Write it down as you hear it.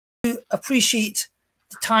appreciate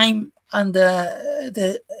the time and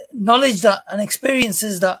the knowledge that and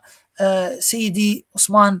experiences that Sayyidi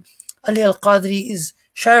Usman Ali Al-Qadri is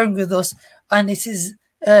sharing with us, and it is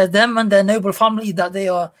them and their noble family that they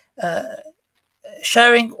are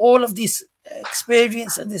sharing all of this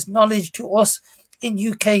experience and this knowledge to us in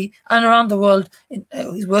UK and around the world.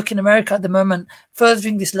 He's working in America at the moment,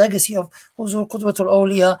 furthering this legacy of Huzur Qudwatul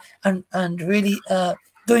Awliya, and really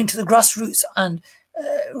going to the grassroots and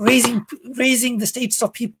raising the status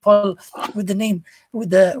of people with the name, with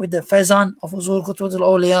the faizan of Huzur Qudwatul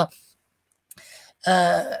Awliya.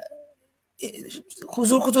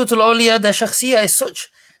 Huzur Qudwatul Awliya, the shakhsiyah is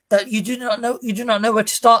such that you do not know where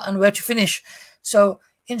to start and where to finish. So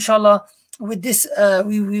inshallah, with this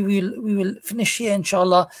we will finish here,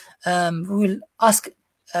 inshallah. We will ask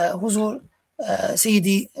Huzur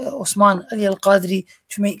Sayyidi Usman Ali Al-Qadri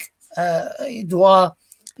to make dua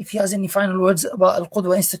if he has any final words about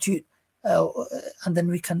Al-Qudwa Institute, and then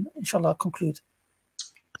we can inshallah conclude.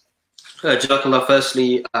 Jazakallah.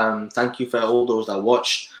 Firstly, thank you for all those that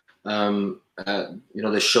watched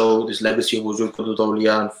the show, this legacy of Huzur Qudwatul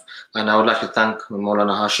Awliya, and I would like to thank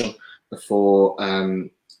Maulana Hashim for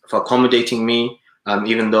accommodating me,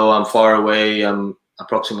 even though I'm far away. I'm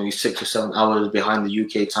approximately 6 or 7 hours behind the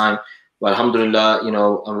UK time. But alhamdulillah,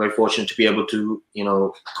 I'm very fortunate to be able to,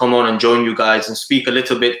 come on and join you guys and speak a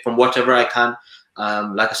little bit from whatever I can.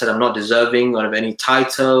 Like I said, I'm not deserving of any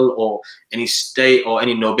title or any state or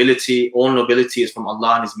any nobility. All nobility is from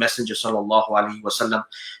Allah and His Messenger sallallahu alaihi wasallam,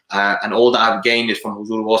 and all that I've gained is from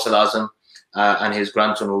Huzur Ghaus Al-Azam and his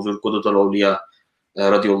grandson Huzur Qudwatul Awliya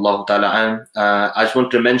radiyallahu ta'ala an. I just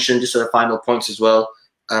want to mention just a final points as well.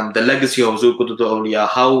 The legacy of Huzur Qudwatul Awliya.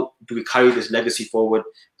 How do we carry this legacy forward?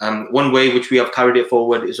 One way which we have carried it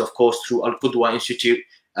forward is, of course, through Al-Qudwa Institute,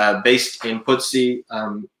 based in Pudsey,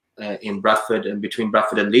 in Bradford, and between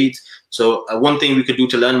Bradford and Leeds. So one thing we could do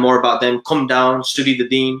to learn more about them: come down, study the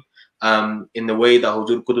Deen in the way that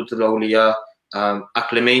Huzur Qudwatul Awliya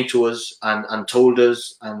acclaimed to us and told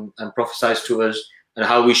us and prophesied to us, and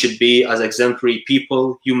how we should be as exemplary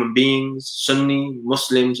people, human beings, Sunni,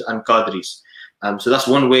 Muslims and Qadris. So that's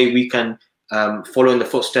one way we can follow in the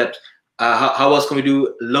footsteps. How else can we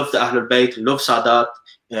do? Love the Ahlul Bayt, love Sadat,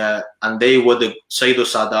 and they were the Sayyid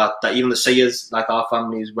Sadat, that even the Sayyids, like our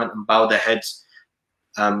families, went and bowed their heads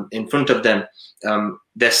in front of them.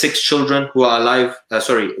 Their 6 children who are alive, their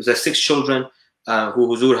 6 children who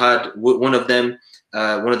Huzur had. One of them,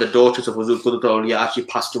 one of the daughters of Huzur Qudwatul Awliya, actually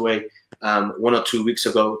passed away 1 or 2 weeks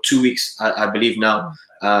ago, 2 weeks I believe now,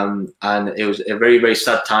 and it was a very, very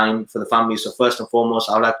sad time for the family. So first and foremost,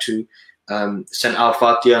 I would like to send our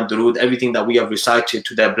Fatiha and Durood, everything that we have recited,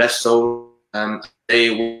 to their blessed soul. They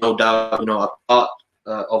will no doubt, a part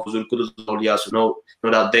of Huzur Qudwatul Awliya, so no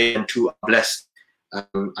doubt they too are blessed,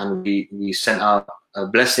 and we send our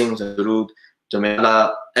blessings and Durood to may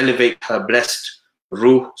Allah elevate her blessed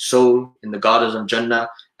ruh, soul, in the gardens of Jannah,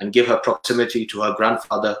 and give her proximity to her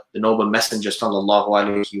grandfather, the noble messenger sallallahu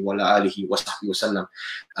alaihi wa alihi wa sahbihi wasallam.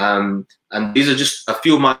 And these are just a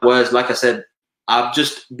few of my words. Like I said, I've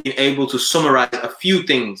just been able to summarize a few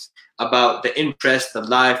things about the interest, the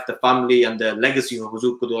life, the family, and the legacy of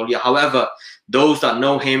Huzur Qudwatul Awliya. However, those that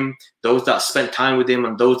know him, those that spent time with him,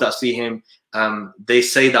 and those that see him, they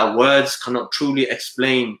say that words cannot truly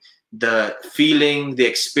explain the feeling, the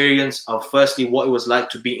experience of, firstly, what it was like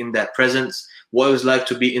to be in their presence, what it was like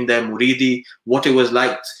to be in their muridi, what it was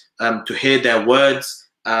like to hear their words,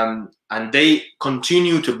 and they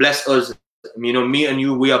continue to bless us. Me and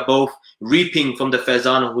you, we are both reaping from the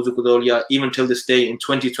faizan of Huzur Qudwatul Awliya even till this day in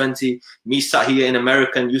 2020. Me sat here in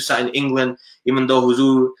America and you sat in England, even though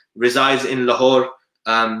Huzur resides in Lahore,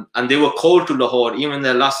 and they were called to Lahore even in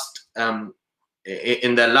their last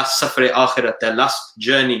Safar-e Akhirat, their last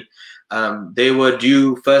journey. They were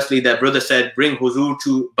due, firstly, their brother said, bring Huzur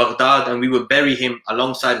to Baghdad and we will bury him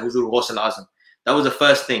alongside Huzur Ghaus Al-Azam. That was the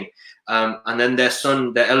first thing. And then their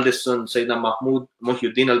son, their eldest son, Sayyidina Mahmud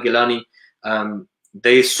Muhyiddin Al-Gilani,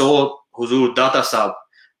 they saw Huzur Data Sahib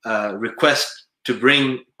request to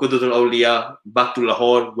bring Qudwatul Awliya back to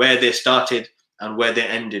Lahore, where they started and where they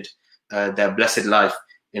ended their blessed life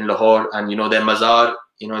in Lahore. And their mazar,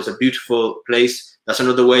 is a beautiful place. That's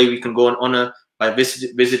another way we can go and honor, by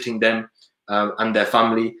visiting them and their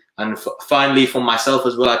family. And finally, for myself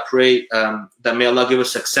as well, I pray that may Allah give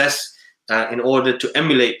us success in order to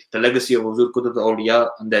emulate the legacy of Huzur Qudwatul Awliya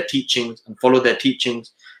and their teachings, and follow their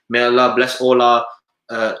teachings. May Allah bless all our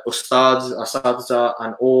ustads, asatidza,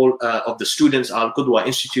 and all of the students at Al-Qudwa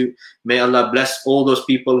Institute. May Allah bless all those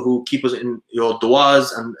people who keep us in your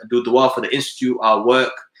du'as and do dua for the institute, our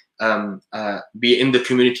work, be it in the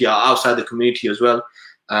community or outside the community as well.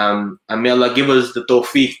 And may Allah give us the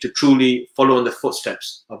tawfiq to truly follow in the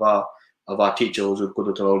footsteps of our teacher, Huzur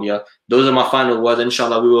Qudwatul Awliya. Those are my final words.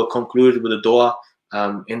 Inshallah, we will conclude with a dua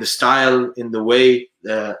in the style, in the way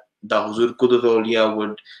that Huzur Qudwatul Awliya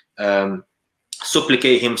would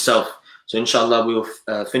supplicate himself. So inshallah, we will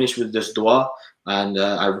finish with this dua, and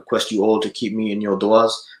I request you all to keep me in your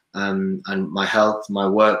duas, and my health, my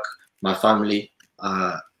work, my family,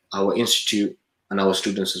 our institute, and our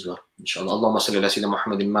students as well. Inshallah. Allahumma salli ala sayyidina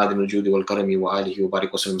Muhammadin madin al-judi wal karami wa alihi wa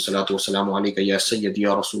barik wa sallam. Salatu wa salamu alayka ya sayyidi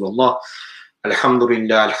ya Rasulullah.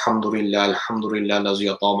 Alhamdulillah, alhamdulillah, alhamdulillah,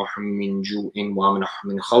 lazi yatamahu min ju'in wa amanahu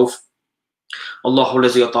min khawf. Allahu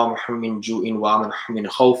lazi yatamahu min ju'in wa amanahu min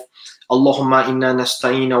khawf. Allahumma inna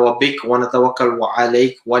nasta'ina wa bik wa natawakkal wa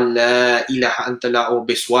alayk wa la ilaha anta la'u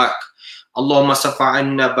biswak. اللهم صف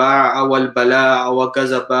عنا باع والبلاء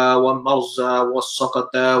وكذبا والمرزى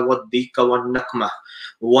والسقطا والضيق والنكمة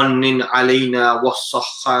ونن علينا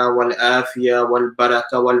والصحة والآفية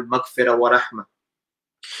والبركة والمغفرة ورحمة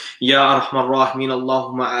يا أرحم الراحمين.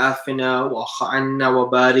 اللهم عافنا وأخ عنا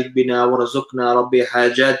وبارك بنا ورزقنا ربي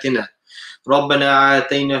حاجاتنا. ربنا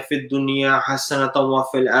آتينا في الدنيا حسنة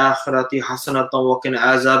وفي الآخرة حسنة وقنا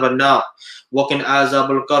عذاب النار وقنا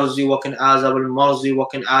عذاب القرز وقنا عذاب المرض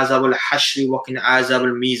وقنا عذاب الحشر وقنا عذاب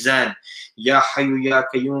الميزان. يا حي يا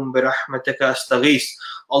قيوم برحمتك أستغيث.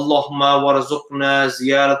 اللهم وارزقنا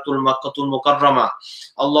زيارة المكة المكرمة.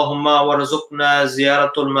 اللهم وارزقنا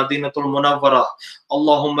زيارة المدينة المنورة.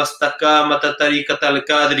 اللهم استقامة طريقة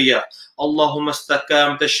القادرية. اللهم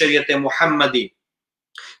استقامة شريعة محمد.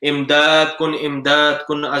 امداد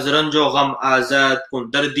کن از رنج و غم آزاد کن،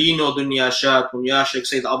 در دین و دنیا شاد کن یا شیخ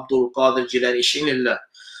سید عبدالقادر جیلانی شین الله.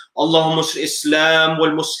 اللهم انصر الاسلام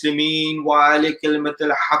والمسلمين وعلى كلمة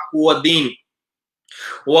الحق والدين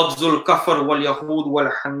واغزو الكفر واليهود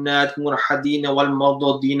والحنات الملحدين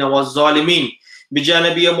والمضادين والظالمين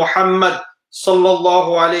بجانب محمد صلى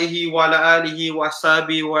الله عليه وعلى آله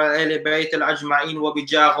وصحبه وآل بيت الأجمعين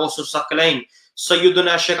وبجاه غوث الثقلين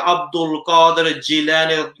سيدنا الشيخ عبد القادر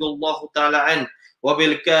الجيلاني رضي الله تعالى عنه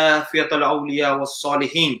وبالكافية الأولياء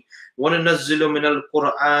والصالحين. وننزل من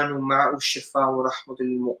القرآن مع الشفاء ورحمة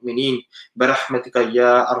للمؤمنين برحمتك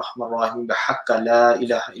يا أرحم الراحمين بحق لا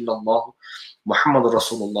إله إلا الله محمد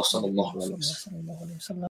رسول الله صلى الله عليه وسلم.